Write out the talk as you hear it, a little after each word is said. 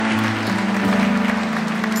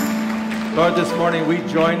Lord, this morning we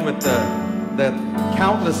join with the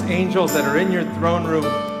countless angels that are in your throne room,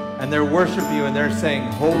 and they're worshiping you, and they're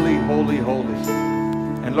saying, holy, holy, holy.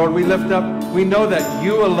 And Lord, we lift up, we know that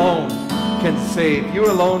you alone can save, you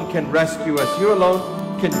alone can rescue us, you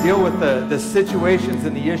alone can deal with the situations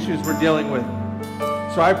and the issues we're dealing with.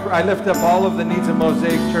 So I lift up all of the needs of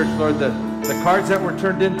Mosaic Church, Lord. The cards that were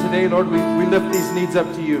turned in today, Lord, we lift these needs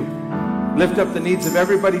up to you. Lift up the needs of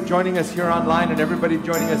everybody joining us here online and everybody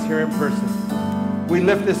joining us here in person. We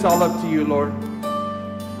lift this all up to you, Lord,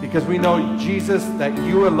 because we know, Jesus, that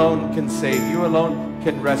you alone can save. You alone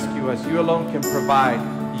can rescue us. You alone can provide.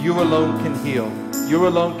 You alone can heal. You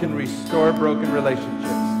alone can restore broken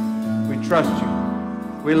relationships. We trust you.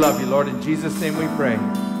 We love you, Lord. In Jesus' name we pray.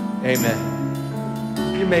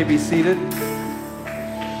 Amen. You may be seated.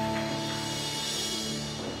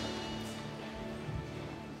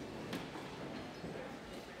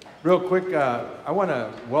 Real quick, I want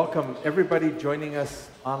to welcome everybody joining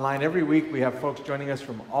us online. Every week we have folks joining us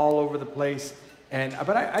from all over the place.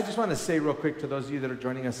 But I just want to say real quick to those of you that are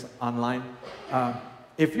joining us online,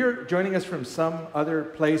 if you're joining us from some other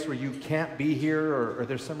place where you can't be here, or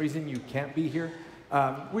there's some reason you can't be here,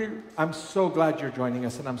 I'm so glad you're joining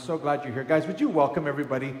us, and I'm so glad you're here. Guys, would you welcome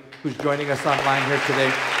everybody who's joining us online here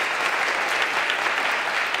today?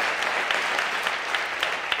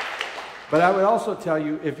 But I would also tell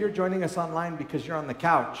you, if you're joining us online because you're on the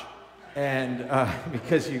couch and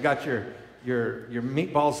because you got your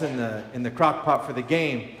meatballs in the crock pot for the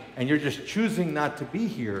game and you're just choosing not to be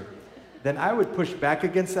here, then I would push back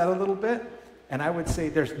against that a little bit, and I would say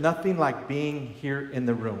there's nothing like being here in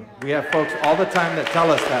the room. We have folks all the time that tell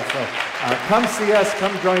us that, so come see us,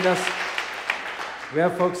 come join us. We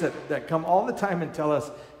have folks that come all the time and tell us,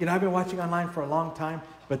 you know, I've been watching online for a long time,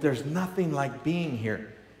 but there's nothing like being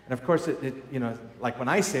here. And of course, you know, like when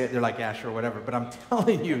I say it, they're like Asher or whatever. But I'm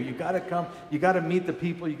telling you, you got to come. You got to meet the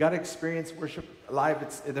people. You got to experience worship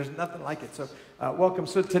live. There's nothing like it. So welcome.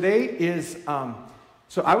 So today is.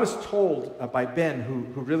 So I was told by Ben,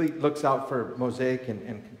 who really looks out for Mosaic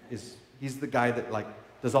and he's the guy that like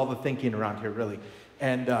does all the thinking around here, really.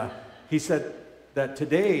 And he said that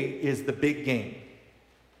today is the big game,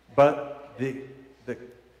 but the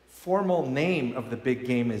formal name of the big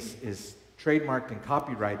game is trademarked and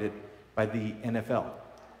copyrighted by the NFL.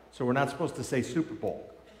 So we're not supposed to say Super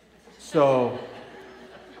Bowl. So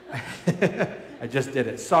I just did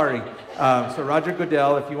it. Sorry. So Roger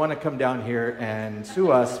Goodell, if you want to come down here and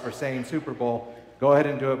sue us for saying Super Bowl, go ahead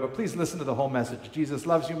and do it. But please listen to the whole message. Jesus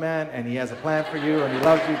loves you, man, and he has a plan for you, and he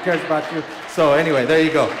loves you, cares about you. So anyway, there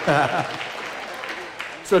you go.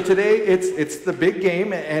 So today it's the big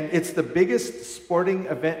game, and it's the biggest sporting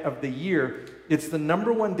event of the year. It's the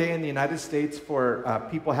 #1 day in the United States for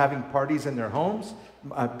people having parties in their homes,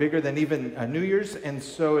 bigger than even New Year's. And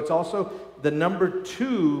so it's also the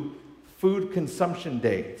 #2 food consumption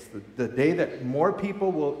day. It's the day that more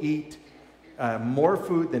people will eat more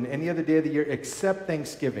food than any other day of the year except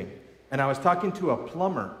Thanksgiving. And I was talking to a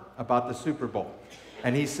plumber about the Super Bowl.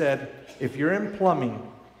 And he said, if you're in plumbing,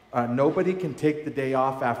 nobody can take the day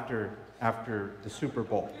off after the Super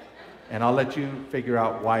Bowl. And I'll let you figure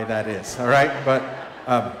out why that is, all right? But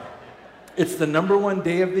it's the #1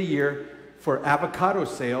 day of the year for avocado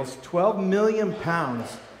sales. 12 million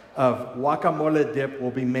pounds of guacamole dip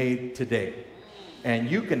will be made today.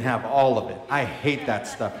 And you can have all of it. I hate that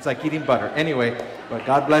stuff. It's like eating butter. Anyway, but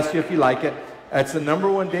God bless you if you like it. It's the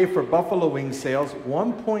 #1 day for buffalo wing sales.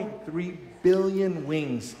 1.3 billion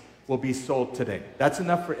wings will be sold today. That's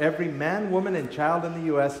enough for every man, woman, and child in the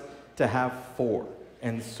U.S. to have 4.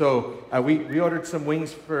 And so we ordered some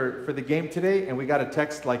wings for the game today, and we got a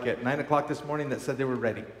text like at 9 o'clock this morning that said they were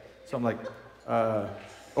ready. So I'm like,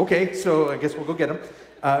 okay, so I guess we'll go get them.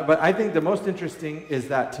 But I think the most interesting is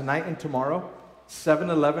that tonight and tomorrow,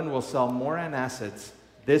 7-Eleven will sell more antacids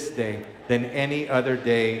this day than any other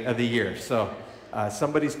day of the year. So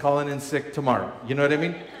somebody's calling in sick tomorrow. You know what I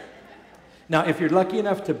mean? Now, if you're lucky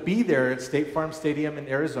enough to be there at State Farm Stadium in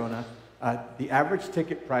Arizona, the average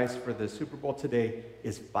ticket price for the Super Bowl today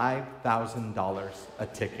is $5,000 a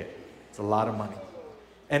ticket. It's a lot of money.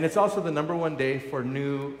 And it's also the #1 day for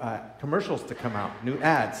new commercials to come out, new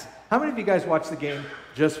ads. How many of you guys watch the game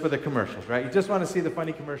just for the commercials, right? You just want to see the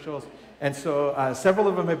funny commercials. And so several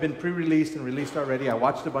of them have been pre-released and released already. I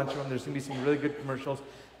watched a bunch of them. There's going to be some really good commercials.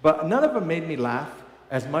 But none of them made me laugh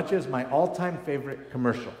as much as my all-time favorite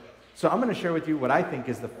commercial. So I'm going to share with you what I think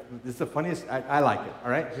is the funniest. I like it, all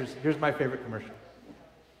right? Here's my favorite commercial.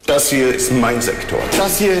 Das hier ist mein Sektor.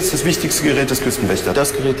 Das hier ist das wichtigste Gerät des Küstenwächters.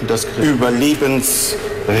 Das Gerät und das Gerät.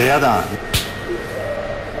 Überlebensradar.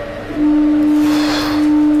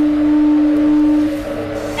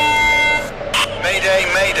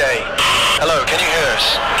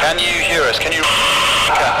 Can you hear us? Can you...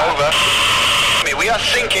 Over. We are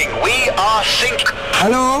sinking. We are sinking.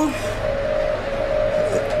 Hello?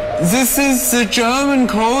 This is the German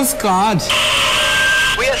Coast Guard.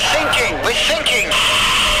 We are sinking. We're sinking.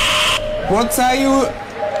 What are you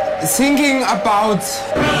thinking about?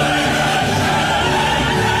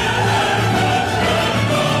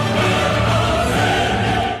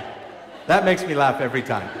 That makes me laugh every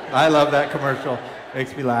time. I love that commercial.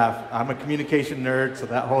 Makes me laugh. I'm a communication nerd, so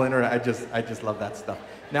that whole I just love that stuff.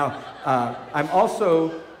 Now,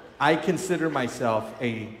 I consider myself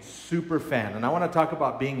a super fan, and I want to talk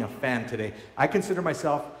about being a fan today. I consider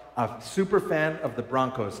myself a super fan of the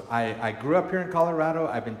Broncos. I grew up here in Colorado.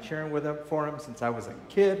 I've been cheering for them since I was a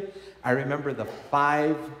kid. I remember the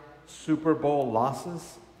 5 Super Bowl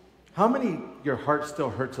losses. How many, your heart still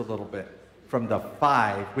hurts a little bit from the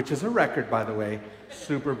 5, which is a record, by the way,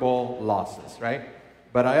 Super Bowl losses, right?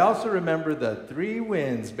 But I also remember the 3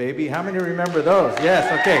 wins, baby. How many remember those?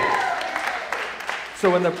 Yes, okay.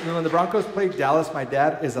 So when the Broncos played Dallas, my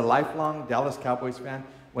dad is a lifelong Dallas Cowboys fan.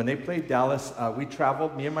 When they played Dallas, we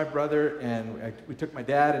traveled, me and my brother, and we took my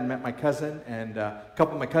dad and met my cousin and a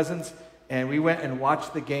couple of my cousins, and we went and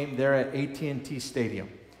watched the game there at AT&T Stadium.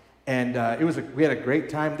 And we had a great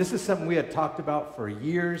time. This is something we had talked about for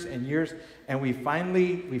years and years, and we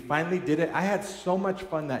finally did it. I had so much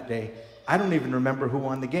fun that day. I don't even remember who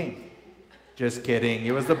won the game. Just kidding.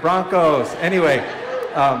 It was the Broncos. Anyway,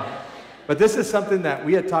 but this is something that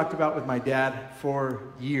we had talked about with my dad for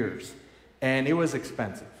years, and it was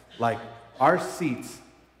expensive. Like, our seats,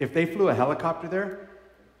 if they flew a helicopter there,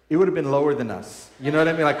 it would have been lower than us. You know what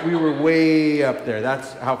I mean? Like, we were way up there.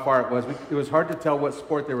 That's how far it was. It was hard to tell what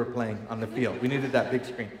sport they were playing on the field. We needed that big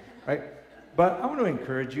screen, right? But I want to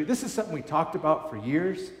encourage you. This is something we talked about for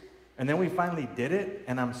years, and then we finally did it,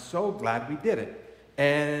 and I'm so glad we did it.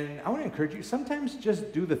 And I want to encourage you, sometimes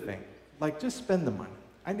just do the thing. Like, just spend the money.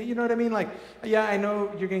 You know what I mean? Like, yeah, I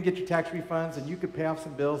know you're going to get your tax refunds, and you could pay off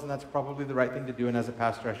some bills, and that's probably the right thing to do. And as a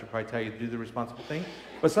pastor, I should probably tell you to do the responsible thing.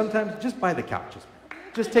 But sometimes, just buy the couches.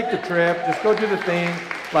 Just take the trip. Just go do the thing.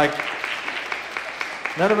 Like,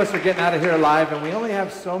 none of us are getting out of here alive, and we only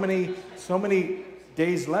have so many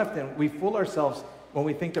days left, and we fool ourselves when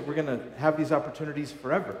we think that we're going to have these opportunities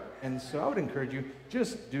forever. And so I would encourage you,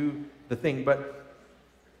 just do the thing.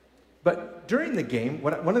 But during the game,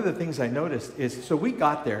 one of the things I noticed is, so we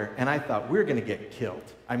got there, and I thought we were going to get killed.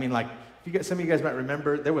 I mean, like, some of you guys might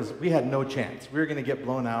remember, we had no chance. We were going to get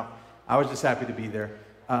blown out. I was just happy to be there.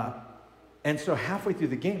 And so halfway through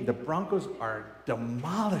the game, the Broncos are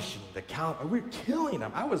demolishing the Cowboys. We're killing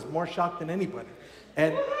them. I was more shocked than anybody.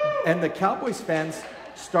 And the Cowboys fans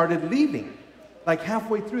started leaving. Like,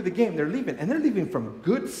 halfway through the game, they're leaving. And they're leaving from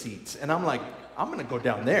good seats. And I'm like, I'm going to go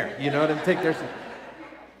down there, you know, and take their seat.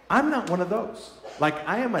 I'm not one of those. Like,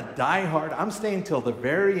 I am a diehard. I'm staying till the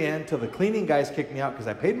very end, till the cleaning guys kick me out because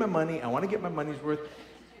I paid my money. I want to get my money's worth.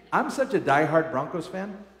 I'm such a diehard Broncos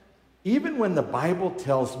fan. Even when the Bible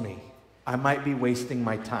tells me I might be wasting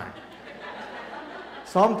my time.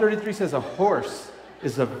 Psalm 33 says, a horse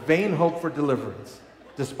is a vain hope for deliverance.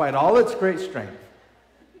 Despite all its great strength,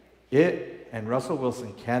 it and Russell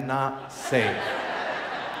Wilson cannot save.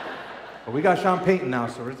 But we got Sean Payton now,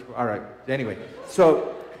 so it's all right. Anyway,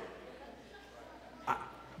 so,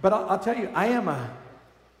 but I'll tell you, I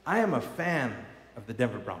am a fan of the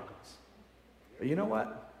Denver Broncos. But you know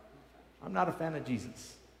what? I'm not a fan of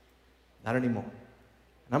Jesus. Not anymore.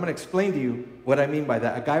 And I'm going to explain to you what I mean by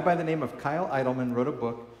that. A guy by the name of Kyle Idleman wrote a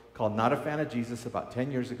book called Not a Fan of Jesus about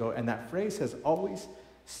 10 years ago, and that phrase has always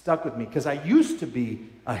stuck with me because I used to be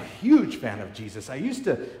a huge fan of Jesus.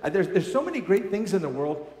 There's so many great things in the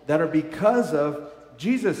world that are because of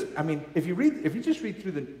Jesus. I mean, if you just read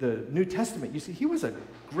through the New Testament, you see he was a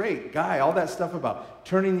great guy. All that stuff about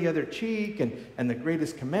turning the other cheek and the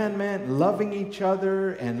greatest commandment, loving each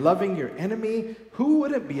other and loving your enemy. Who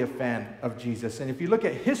wouldn't be a fan of Jesus? And if you look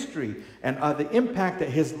at history and the impact that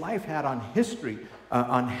his life had on history,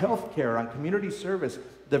 on healthcare, on community service,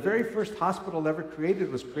 the very first hospital ever created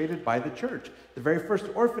was created by the church. The very first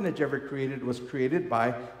orphanage ever created was created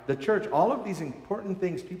by the church. All of these important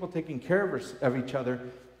things, people taking care of each other,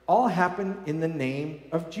 all happen in the name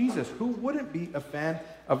of Jesus. Who wouldn't be a fan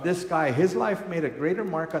of this guy? His life made a greater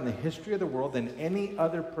mark on the history of the world than any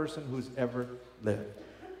other person who's ever lived.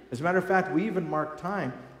 As a matter of fact, we even mark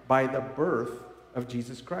time by the birth of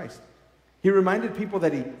Jesus Christ. He reminded people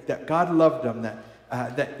that God loved them,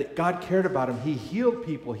 that God cared about him. He healed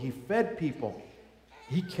people. He fed people.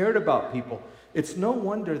 He cared about people. It's no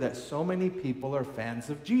wonder that so many people are fans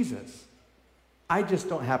of Jesus. I just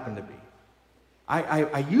don't happen to be.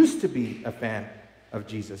 I used to be a fan of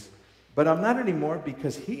Jesus. But I'm not anymore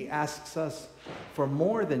because he asks us for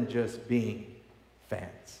more than just being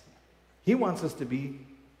fans. He wants us to be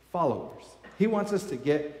followers. He wants us to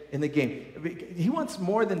get in the game. He wants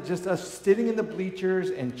more than just us sitting in the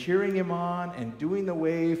bleachers and cheering him on and doing the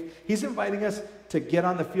wave. He's inviting us to get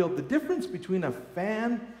on the field. The difference between a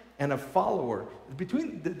fan and a follower, the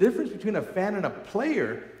difference between a fan and a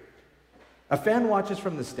player, a fan watches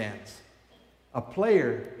from the stands. A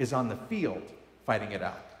player is on the field fighting it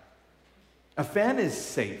out. A fan is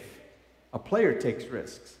safe. A player takes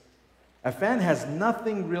risks. A fan has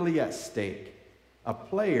nothing really at stake. A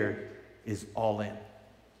player is all in.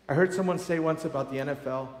 I heard someone say once about the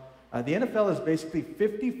NFL. The NFL is basically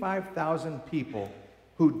 55,000 people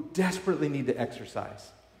who desperately need to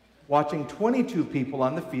exercise, watching 22 people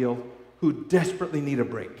on the field who desperately need a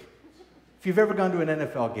break. If you've ever gone to an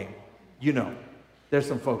NFL game, you know there's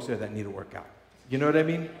some folks there that need to work out. You know what I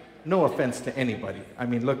mean? No offense to anybody. I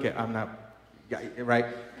mean, I'm not, right?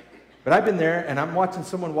 But I've been there, and I'm watching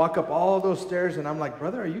someone walk up all those stairs, and I'm like,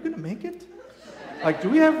 brother, are you going to make it? Like, do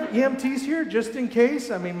we have EMTs here just in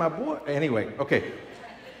case? I mean, my boy. Anyway, okay.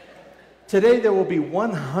 Today, there will be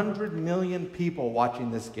 100 million people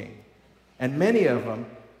watching this game. And many of them,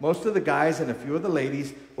 most of the guys and a few of the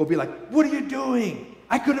ladies, will be like, what are you doing?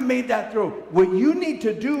 I could have made that throw. What you need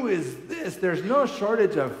to do is this. There's no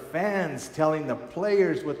shortage of fans telling the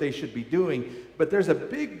players what they should be doing. But there's a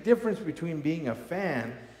big difference between being a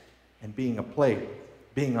fan and being a player,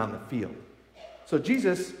 being on the field. So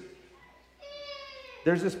Jesus,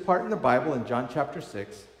 there's this part in the Bible in John chapter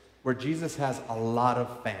 6 where Jesus has a lot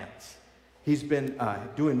of fans. He's been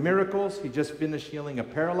doing miracles. He just finished healing a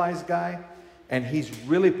paralyzed guy, and he's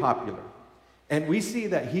really popular. And we see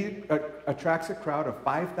that he attracts a crowd of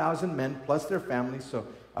 5,000 men plus their families. So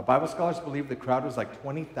Bible scholars believe the crowd was like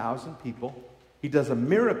 20,000 people. He does a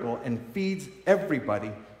miracle and feeds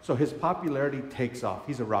everybody. So his popularity takes off.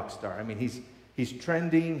 He's a rock star. I mean, he's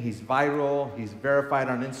trending. He's viral. He's verified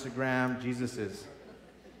on Instagram. Jesus is,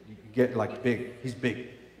 you get like big. He's big.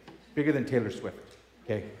 Bigger than Taylor Swift.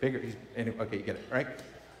 Okay, bigger. Anyway, okay, you get it, right?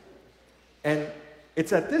 And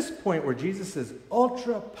it's at this point where Jesus is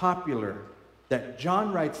ultra popular that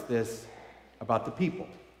John writes this about the people.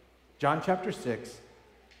 John chapter 6,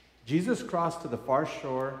 Jesus crossed to the far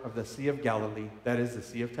shore of the Sea of Galilee, that is the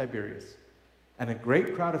Sea of Tiberias, and a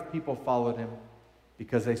great crowd of people followed him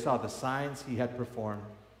because they saw the signs he had performed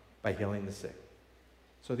by healing the sick.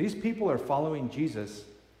 So these people are following Jesus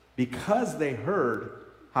because they heard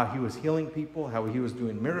how he was healing people, how he was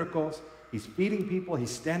doing miracles. He's feeding people.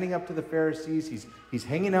 He's standing up to the Pharisees. He's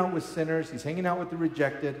hanging out with sinners. He's hanging out with the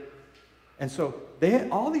rejected. And so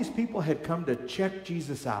all these people had come to check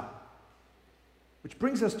Jesus out. Which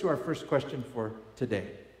brings us to our first question for today.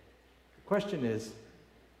 The question is,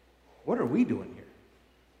 what are we doing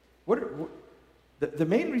here? The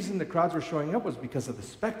main reason the crowds were showing up was because of the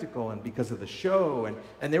spectacle and because of the show,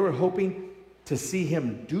 and they were hoping to see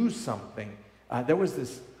him do something. There was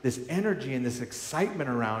this energy and this excitement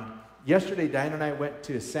around. Yesterday, Diane and I went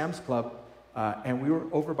to Sam's Club, and we were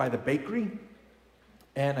over by the bakery,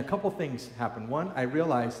 and a couple things happened. One, I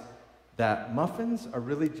realized that muffins are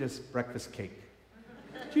really just breakfast cake.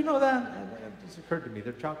 Do you know that? It just occurred to me.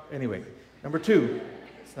 They're chocolate. Anyway, number two,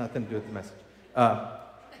 it's nothing to do with the message.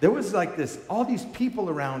 There was like all these people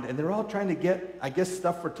around, and they're all trying to get, I guess,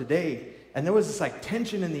 stuff for today. And there was this like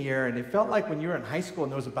tension in the air, and it felt like when you were in high school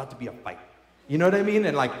and there was about to be a fight. You know what I mean?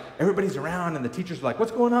 And like everybody's around, and the teachers were like,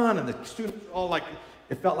 "What's going on?" And the students all like,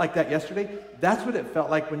 it felt like that yesterday. That's what it felt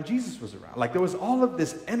like when Jesus was around. Like there was all of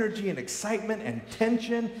this energy and excitement and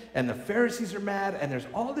tension, and the Pharisees are mad, and there's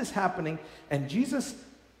all this happening, and Jesus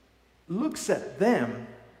looks at them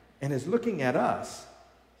and is looking at us,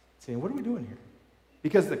 saying, "What are we doing here?"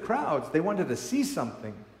 Because the crowds, they wanted to see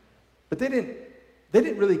something, but they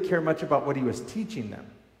didn't really care much about what he was teaching them.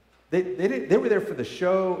 They were there for the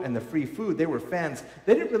show and the free food. They were fans.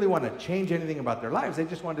 They didn't really want to change anything about their lives. They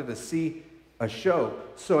just wanted to see a show.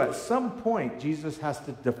 So at some point, Jesus has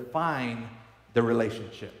to define the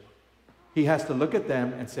relationship. He has to look at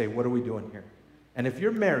them and say, what are we doing here? And if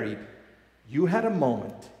you're married, you had a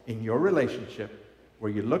moment in your relationship where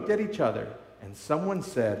you looked at each other and someone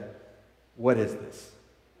said, what is this?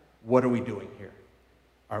 What are we doing here?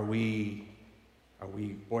 Are we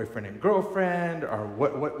boyfriend and girlfriend, or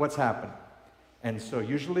what's happening? And so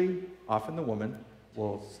usually, often the woman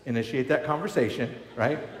will initiate that conversation,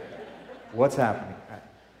 right? What's happening?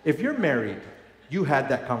 If you're married, you had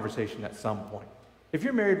that conversation at some point. If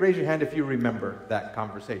you're married, raise your hand if you remember that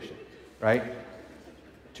conversation, right?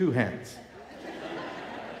 2 hands.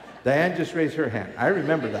 Diane just raised her hand. I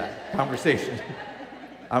remember that conversation.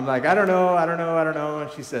 I'm like, I don't know.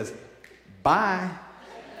 And she says, bye.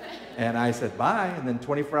 And I said, bye. And then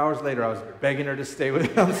 24 hours later, I was begging her to stay with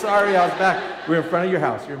me. I'm sorry, I was back. We were in front of your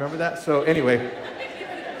house. You remember that? So anyway.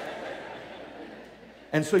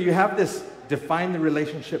 And so you have this define the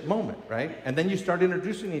relationship moment, right? And then you start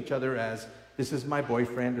introducing each other as, this is my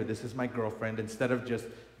boyfriend or this is my girlfriend, instead of just,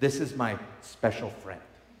 this is my special friend.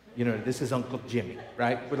 You know, this is Uncle Jimmy,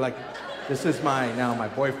 right? We're like, this is my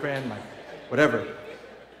boyfriend, my whatever.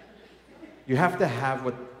 You have to have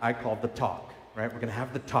what I call the talk, right? We're going to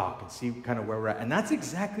have the talk and see kind of where we're at. And that's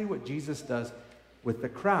exactly what Jesus does with the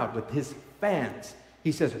crowd, with his fans.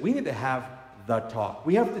 He says, we need to have the talk.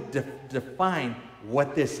 We have to define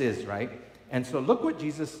what this is, right? And so look what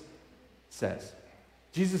Jesus says.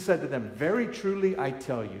 Jesus said to them, very truly I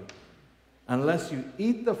tell you, unless you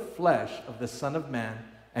eat the flesh of the Son of Man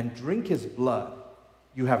and drink his blood,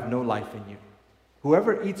 you have no life in you.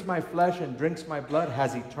 Whoever eats my flesh and drinks my blood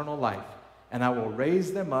has eternal life, and I will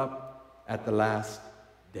raise them up at the last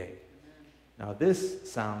day. Now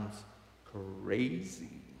this sounds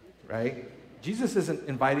crazy, right? Jesus isn't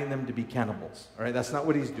inviting them to be cannibals, all right? That's not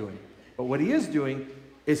what he's doing. But what he is doing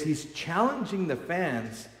is he's challenging the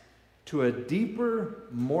fans to a deeper,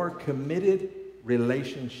 more committed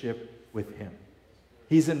relationship with him.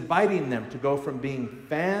 He's inviting them to go from being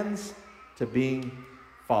fans to being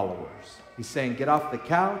followers. He's saying, get off the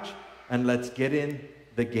couch and let's get in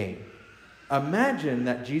the game. Imagine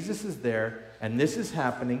that Jesus is there and this is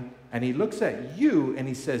happening and he looks at you and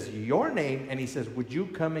he says your name and he says, would you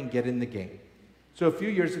come and get in the game? So a few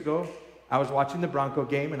years ago, I was watching the Bronco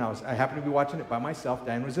game and I happened to be watching it by myself.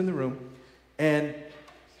 Diane was in the room and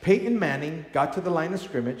Peyton Manning got to the line of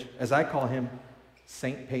scrimmage, as I call him,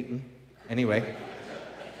 Saint Peyton. Anyway,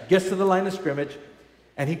 gets to the line of scrimmage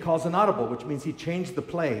and he calls an audible, which means he changed the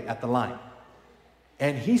play at the line.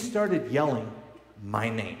 And he started yelling my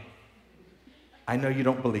name. I know you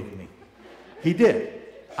don't believe me. He did.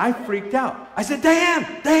 I freaked out. I said,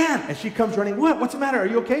 Diane, Diane. And she comes running. What? What's the matter? Are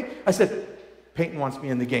you okay? I said, Peyton wants me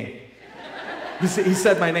in the game. He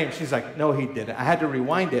said my name. She's like, no, he didn't. I had to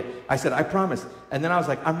rewind it. I said, I promise. And then I was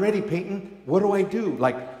like, I'm ready, Peyton. What do I do?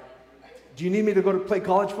 Like, do you need me to go to play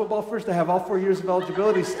college football first? I have all 4 years of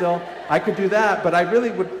eligibility still. I could do that, but I really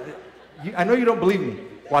would. I know you don't believe me.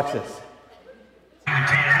 Watch this. 31.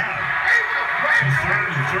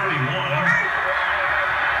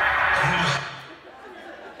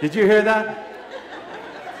 Did you hear that?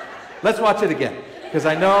 Let's watch it again, because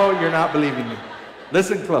I know you're not believing me.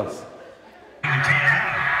 Listen close. 31.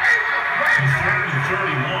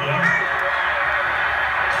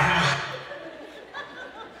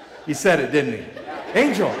 He said it, didn't he?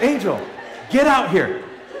 Angel, Angel, get out here.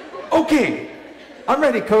 Okay, I'm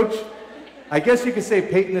ready, coach. I guess you could say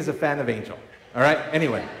Peyton is a fan of Angel. All right,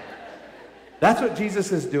 anyway. That's what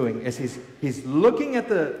Jesus is doing, is he's looking at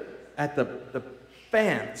the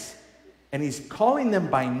fans, and he's calling them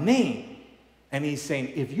by name, and he's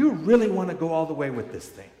saying, if you really want to go all the way with this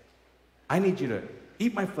thing, I need you to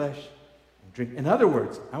eat my flesh and drink. In other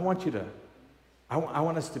words, I want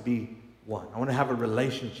us to be one. I want to have a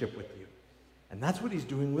relationship with you. And that's what he's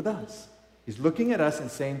doing with us. He's looking at us and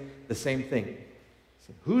saying the same thing.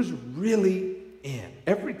 So who's really in?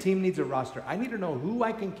 Every team needs a roster. I need to know who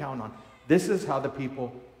I can count on. This is how the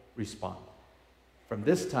people respond. From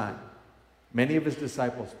this time, many of his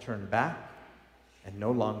disciples turned back and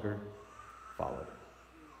no longer followed him.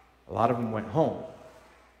 A lot of them went home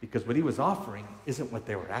because what he was offering isn't what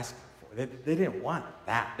they were asking for. They didn't want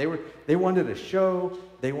that. They wanted a show.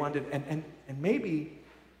 They wanted, and maybe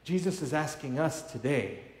Jesus is asking us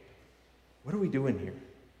today, what are we doing here?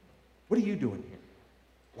 What are you doing here?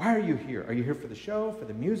 Why are you here? Are you here for the show, for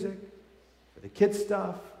the music, for the kids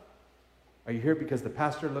stuff? Are you here because the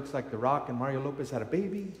pastor looks like The Rock and Mario Lopez had a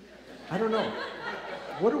baby? I don't know.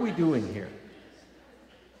 What are we doing here?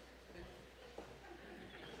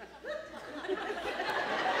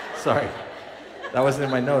 Sorry, that wasn't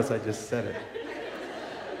in my notes, I just said it.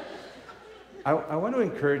 I want to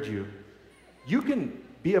encourage you. You can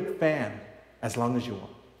be a fan as long as you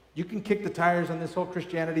want. You can kick the tires on this whole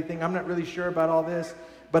Christianity thing. I'm not really sure about all this.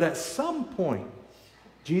 But at some point,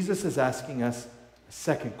 Jesus is asking us a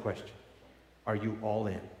second question. Are you all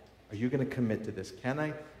in? Are you going to commit to this? Can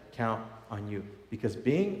I count on you? Because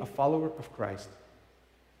being a follower of Christ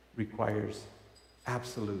requires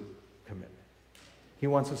absolute commitment. He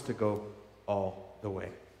wants us to go all the way.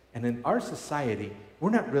 And in our society,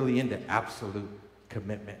 we're not really into absolute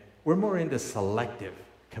commitment. We're more into selective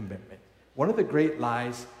commitment. One of the great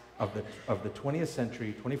lies of the 20th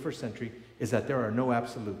century, 21st century, is that there are no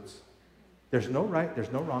absolutes. There's no right,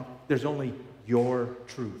 there's no wrong, there's only your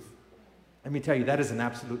truth. Let me tell you, that is an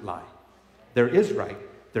absolute lie. There is right,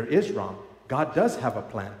 there is wrong, God does have a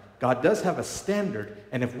plan. God does have a standard.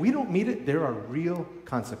 And if we don't meet it, there are real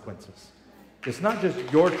consequences. It's not just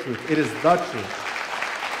your truth. It is the truth.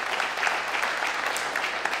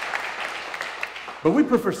 But we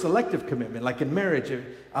prefer selective commitment, like in marriage.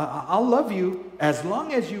 I'll love you as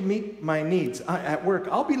long as you meet my needs. At work,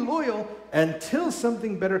 I'll be loyal until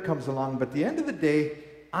something better comes along. But at the end of the day,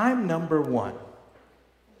 I'm number one.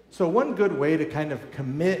 So one good way to kind of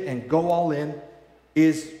commit and go all in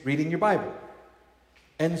is reading your Bible.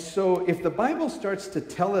 And so if the Bible starts to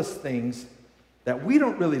tell us things that we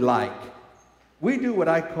don't really like, we do what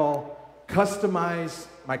I call customize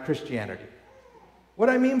my Christianity.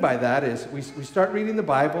 What I mean by that is we start reading the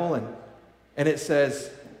Bible and it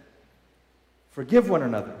says, forgive one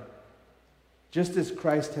another, just as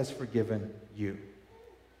Christ has forgiven you.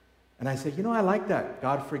 And I say, I like that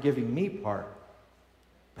God forgiving me part,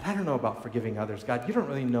 but I don't know about forgiving others. God, you don't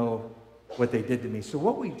really know what they did to me. So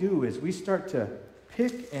what we do is we start to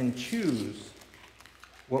pick and choose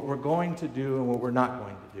what we're going to do and what we're not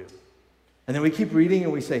going to do. And then we keep reading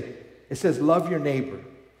and we say, it says, love your neighbor.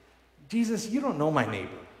 Jesus, you don't know my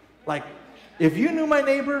neighbor. Like, if you knew my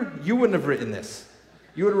neighbor, you wouldn't have written this.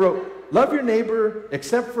 You would have wrote, love your neighbor,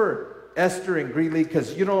 except for Esther and Greeley,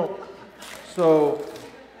 because you don't. So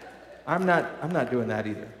I'm not doing that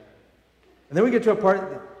either. And then we get to a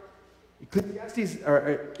part,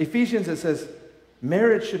 Ephesians, it says,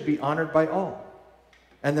 marriage should be honored by all,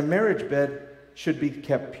 and the marriage bed should be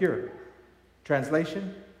kept pure.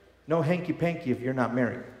 Translation, no hanky-panky if you're not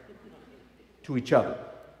married to each other.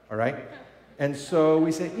 All right? And so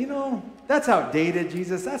we say, that's outdated,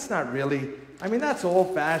 Jesus. That's not really, that's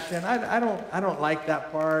old-fashioned. I don't like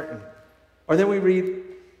that part. Or then we read,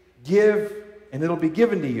 give, and it'll be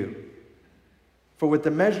given to you. For with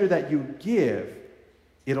the measure that you give,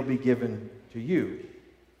 it'll be given to you.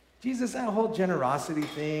 Jesus, that whole generosity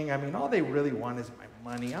thing, all they really want is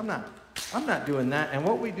my money. I'm not doing that. And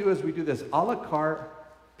what we do is we do this a la carte,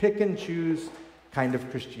 pick and choose kind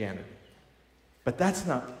of Christianity. But that's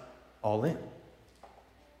not all in.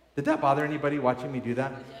 Did that bother anybody watching me do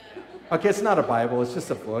that? Okay, it's not a Bible, it's just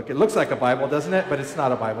a book. It looks like a Bible, doesn't it? But it's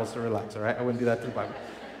not a Bible, so relax, all right? I wouldn't do that to the Bible.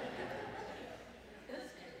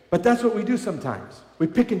 But that's what we do sometimes. We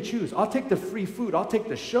pick and choose. I'll take the free food. I'll take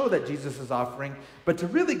the show that Jesus is offering. But to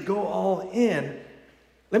really go all in,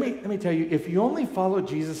 let me tell you, if you only follow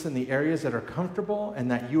Jesus in the areas that are comfortable and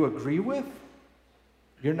that you agree with,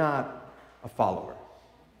 you're not a follower.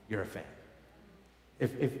 You're a fan.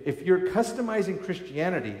 If you're customizing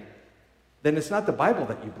Christianity, then it's not the Bible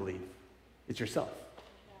that you believe. It's yourself.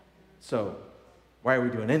 So why are we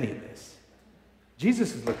doing any of this?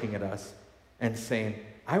 Jesus is looking at us and saying,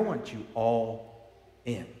 I want you all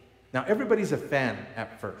in. Now, everybody's a fan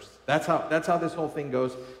at first. That's how this whole thing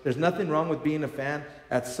goes. There's nothing wrong with being a fan.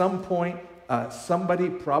 At some point, somebody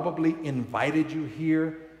probably invited you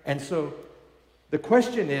here. And so the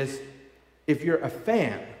question is, if you're a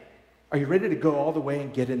fan, are you ready to go all the way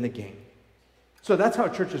and get in the game? So that's how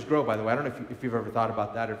churches grow, by the way. I don't know if you've ever thought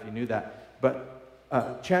about that or if you knew that.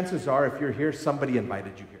 But chances are, if you're here, somebody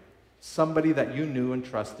invited you here. Somebody that you knew and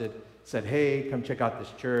trusted said, hey, come check out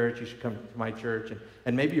this church. You should come to my church.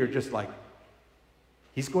 And maybe you're just like,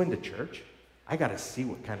 he's going to church? I got to see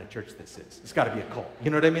what kind of church this is. It's got to be a cult. You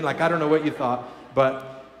know what I mean? Like, I don't know what you thought,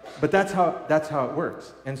 but that's how it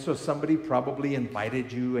works. And so somebody probably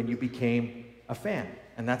invited you and you became a fan.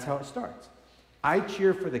 And that's how it starts. I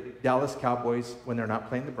cheer for the Dallas Cowboys when they're not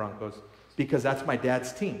playing the Broncos because that's my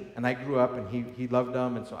dad's team. And I grew up and he loved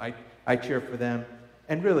them, and so I cheer for them.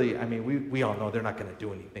 And really, we all know they're not going to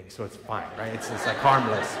do anything, so it's fine, right? It's like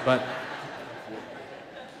harmless.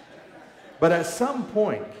 But at some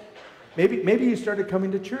point, maybe you started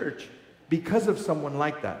coming to church because of someone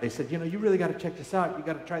like that. They said, you really got to check this out. You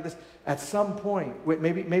got to try this. At some point,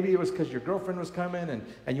 maybe it was because your girlfriend was coming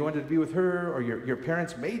and you wanted to be with her, or your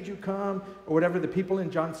parents made you come, or whatever. The people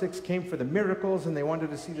in John 6 came for the miracles and they wanted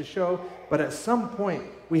to see the show. But at some point,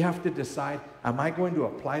 we have to decide, am I going to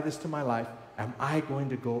apply this to my life? Am I going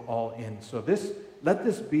to go all in? So let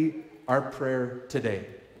this be our prayer today.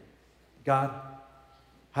 God,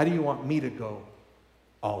 how do you want me to go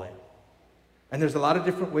all in? And there's a lot of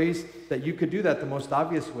different ways that you could do that. The most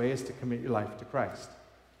obvious way is to commit your life to Christ.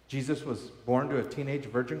 Jesus was born to a teenage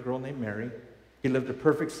virgin girl named Mary. He lived a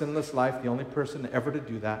perfect, sinless life, the only person ever to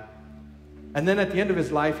do that. And then at the end of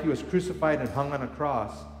his life, he was crucified and hung on a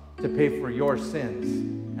cross to pay for your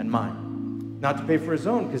sins and mine. Not to pay for his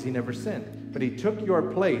own, because he never sinned. But he took your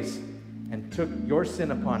place and took your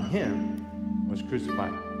sin upon him and was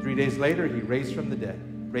crucified. 3 days later, he raised from the dead,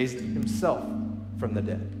 raised himself from the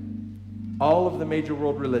dead. All of the major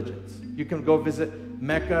world religions. You can go visit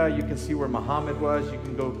Mecca. You can see where Muhammad was. You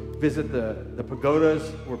can go visit the pagodas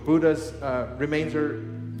where Buddha's remains are.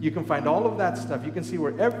 You can find all of that stuff. You can see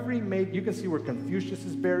where you can see where Confucius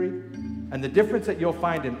is buried. And the difference that you'll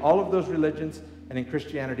find in all of those religions and in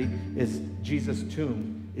Christianity is Jesus'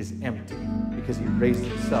 tomb is empty because he raised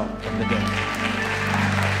himself from the dead.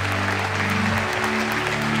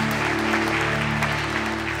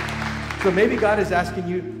 So maybe God is asking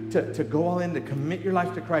you to go all in, to commit your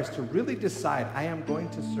life to Christ, to really decide, I am going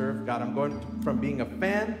to serve God. I'm going from being a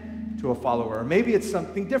fan to a follower. Or maybe it's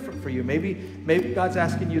something different for you. Maybe God's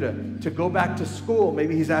asking you to go back to school.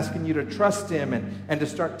 Maybe he's asking you to trust him and to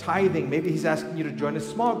start tithing. Maybe he's asking you to join a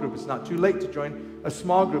small group. It's not too late to join a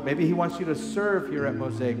small group. Maybe he wants you to serve here at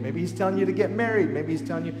Mosaic. Maybe he's telling you to get married. Maybe he's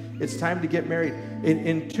telling you it's time to get married.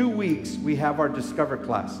 In 2 weeks, we have our Discover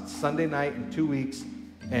class. It's Sunday night in 2 weeks,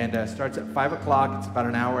 and starts at 5 o'clock. It's about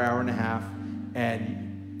an hour, hour and a half.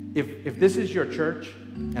 And if this is your church,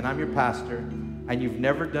 and I'm your pastor, and you've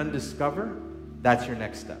never done Discover, that's your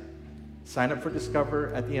next step. Sign up for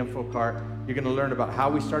Discover at the info card. You're going to learn about how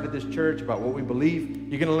we started this church, about what we believe.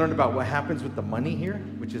 You're going to learn about what happens with the money here,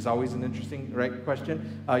 which is always an interesting, right,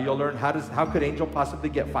 question. You'll learn how could Angel possibly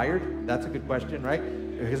get fired? That's a good question, right?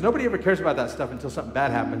 Because nobody ever cares about that stuff until something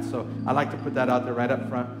bad happens. So I like to put that out there right up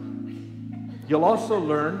front. You'll also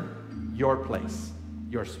learn your place,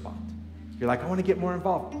 your spot. You're like, I want to get more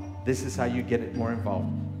involved. This is how you get it more involved.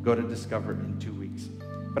 Go to Discover in 2 weeks.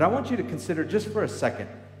 But I want you to consider just for a second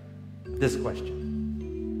this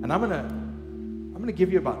question. And I'm gonna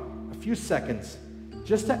give you about a few seconds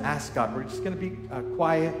just to ask God. We're just gonna be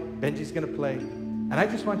quiet. Benji's gonna play. And I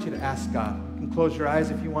just want you to ask God. You can close your eyes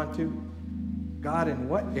if you want to. God, in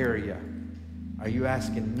what area are you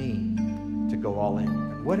asking me to go all in?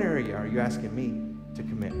 In what area are you asking me to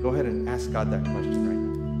commit? Go ahead and ask God that question right now.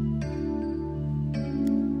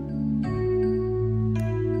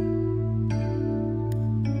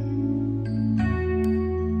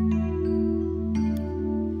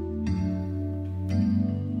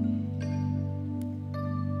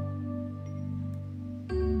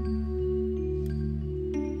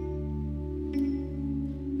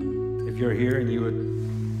 You're here and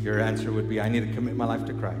your answer would be, I need to commit my life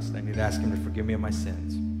to Christ. I need to ask him to forgive me of my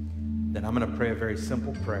sins. Then I'm going to pray a very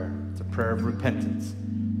simple prayer. It's a prayer of repentance.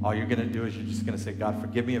 All you're going to do is you're just going to say, God,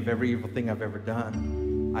 forgive me of every evil thing I've ever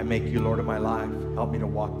done. I make you Lord of my life. Help me to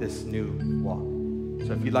walk this new walk.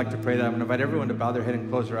 So if you'd like to pray that, I'm going to invite everyone to bow their head and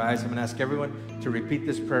close their eyes. I'm going to ask everyone to repeat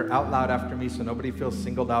this prayer out loud after me so nobody feels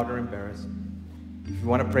singled out or embarrassed. If you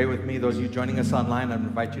want to pray with me, those of you joining us online, I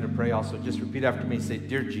invite you to pray also. Just repeat after me. Say,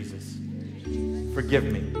 Dear Jesus, forgive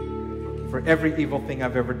me for every evil thing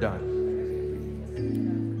I've ever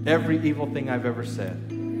done, every evil thing I've ever said,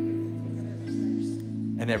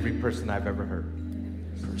 and every person I've ever hurt.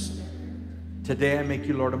 Today I make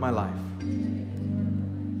you Lord of my life.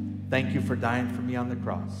 Thank you for dying for me on the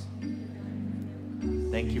cross.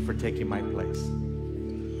 Thank you for taking my place.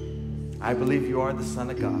 I believe you are the Son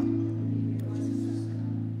of God.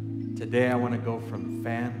 Today I want to go from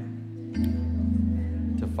fan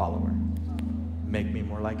to follower. Make me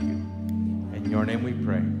more like you. In your name we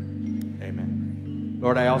pray. Amen.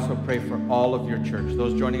 Lord, I also pray for all of your church,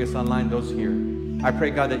 those joining us online, those here. I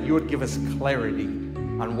pray, God, that you would give us clarity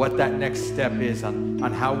on what that next step is, on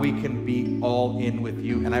how we can be all in with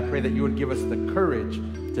you. And I pray that you would give us the courage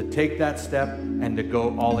to take that step and to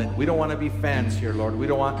go all in. We don't want to be fans here, Lord. We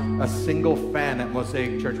don't want a single fan at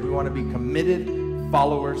Mosaic Church. We want to be committed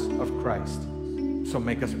followers of Christ. So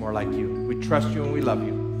make us more like you. We trust you and we love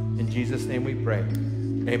you. In Jesus' name we pray.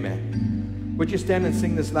 Amen. Would you stand and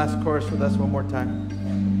sing this last chorus with us one more time?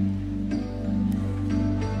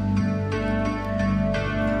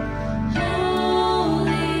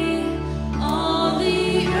 Holy, all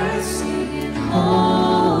the earth singing,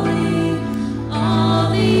 holy,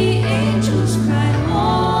 all the angels cry,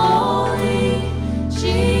 holy,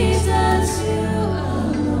 Jesus, you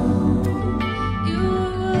alone,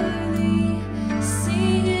 you're worthy,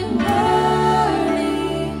 singing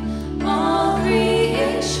worthy, all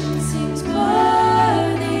creation sings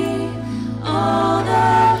worthy, all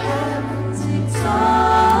the heavens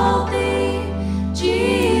exalt thee,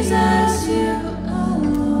 Jesus, you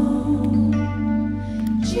alone,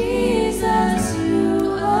 Jesus, you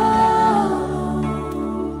alone.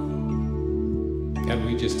 God,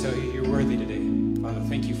 we just tell you you're worthy today. Father,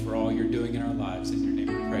 thank you for all you're doing in our lives. In your name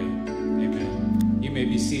we pray. Amen. You may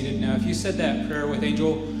be seated. Now, if you said that prayer with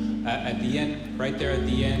Angel at the end, right there at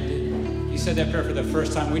the end, you said that prayer for the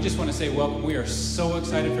first time, we just want to say welcome. We are so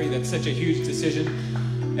excited for you. That's such a huge decision.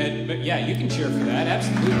 But yeah, you can cheer for that.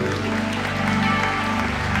 Absolutely.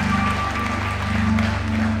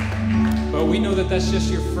 But we know that that's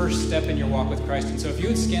just your first step in your walk with Christ. And so if you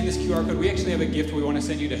would scan this QR code, we actually have a gift we want to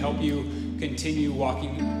send you to help you continue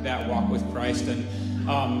walking that walk with Christ. And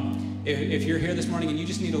if you're here this morning and you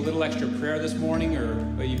just need a little extra prayer this morning,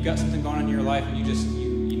 or you've got something going on in your life and you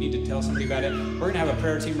need to tell somebody about it, we're going to have a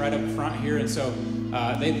prayer team right up front here. And so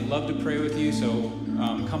they'd love to pray with you. So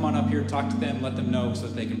come on up here, talk to them, let them know so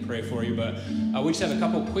that they can pray for you. But we just have a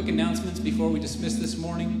couple quick announcements before we dismiss this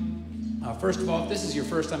morning. First of all, if this is your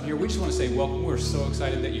first time here, we just want to say welcome. We're so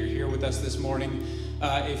excited that you're here with us this morning.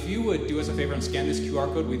 If you would do us a favor and scan this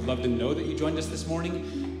QR code, we'd love to know that you joined us this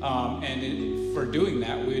morning. For doing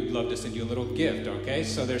that, we'd love to send you a little gift, okay?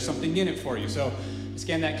 So there's something in it for you. So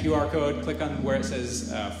scan that QR code, click on where it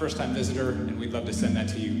says first-time visitor, and we'd love to send that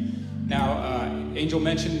to you. Now, Angel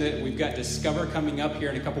mentioned that we've got Discover coming up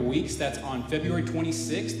here in a couple weeks. That's on February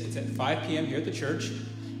 26th. It's at 5 p.m. here at the church.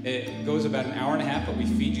 It goes about an hour and a half, but we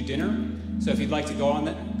feed you dinner. So if you'd like to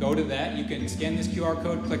go to that, you can scan this QR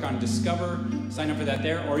code, click on Discover, sign up for that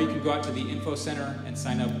there, or you can go out to the Info Center and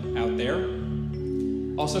sign up out there.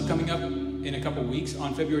 Also coming up in a couple weeks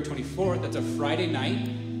on February 24th, that's a Friday night,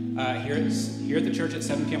 here at the church at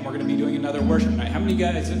 7 p.m. We're going to be doing another worship night. How many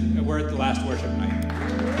guys were at the last worship night?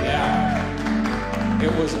 Yeah.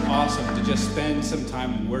 It was awesome to just spend some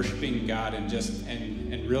time worshiping God and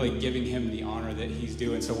really giving him the honor that he's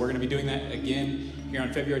due. And so we're going to be doing that again here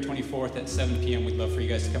on February 24th at 7 p.m. We'd love for you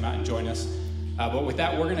guys to come out and join us. But with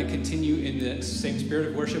that, we're going to continue in the same spirit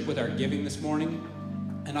of worship with our giving this morning.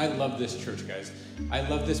 And I love this church, guys. I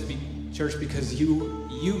love this church because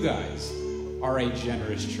you guys are a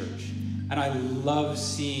generous church. And I love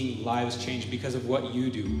seeing lives change because of what you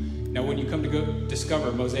do. Now, when you come to go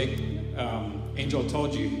discover Mosaic, Angel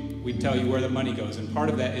told you, we'd tell you where the money goes. And part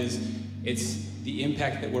of that is it's the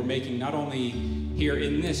impact that we're making not only here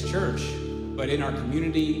in this church, but in our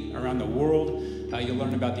community, around the world. You'll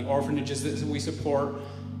learn about the orphanages that we support.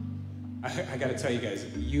 I got to tell you guys,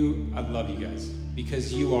 I love you guys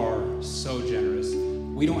because you are so generous.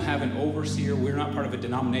 We don't have an overseer. We're not part of a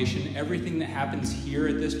denomination. Everything that happens here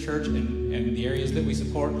at this church and the areas that we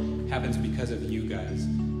support happens because of you guys.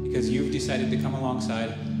 Because you've decided to come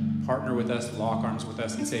alongside, partner with us, lock arms with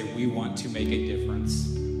us, and say, we want to make a difference.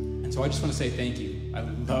 And so I just want to say thank you. I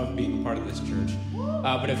love being a part of this church.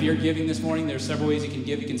 But if you're giving this morning, there's several ways you can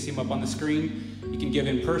give. You can see them up on the screen. You can give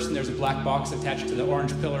in person. There's a black box attached to the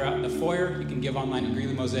orange pillar out in the foyer. You can give online at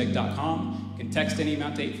greeley-mosaic.com. You can text any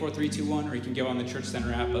amount to 84321, or you can give on the Church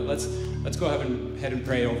Center app. But let's go ahead and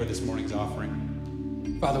pray over this morning's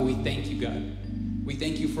offering. Father, we thank you, God. We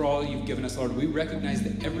thank you for all you've given us, Lord. We recognize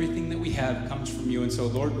that everything that we have comes from you. And so,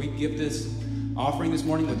 Lord, we give this offering this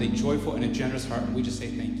morning with a joyful and a generous heart. And we just say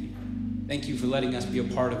thank you. Thank you for letting us be a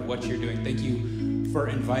part of what you're doing. Thank you for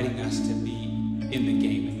inviting us to be in the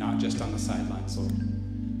game and not just on the sidelines, Lord.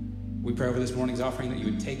 We pray over this morning's offering that you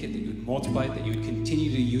would take it, that you would multiply it, that you would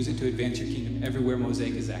continue to use it to advance your kingdom everywhere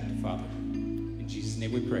Mosaic is active, Father. In Jesus'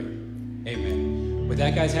 name we pray. Amen. With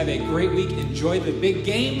that, guys, have a great week. Enjoy the big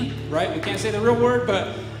game, right? We can't say the real word,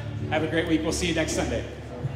 but have a great week. We'll see you next Sunday.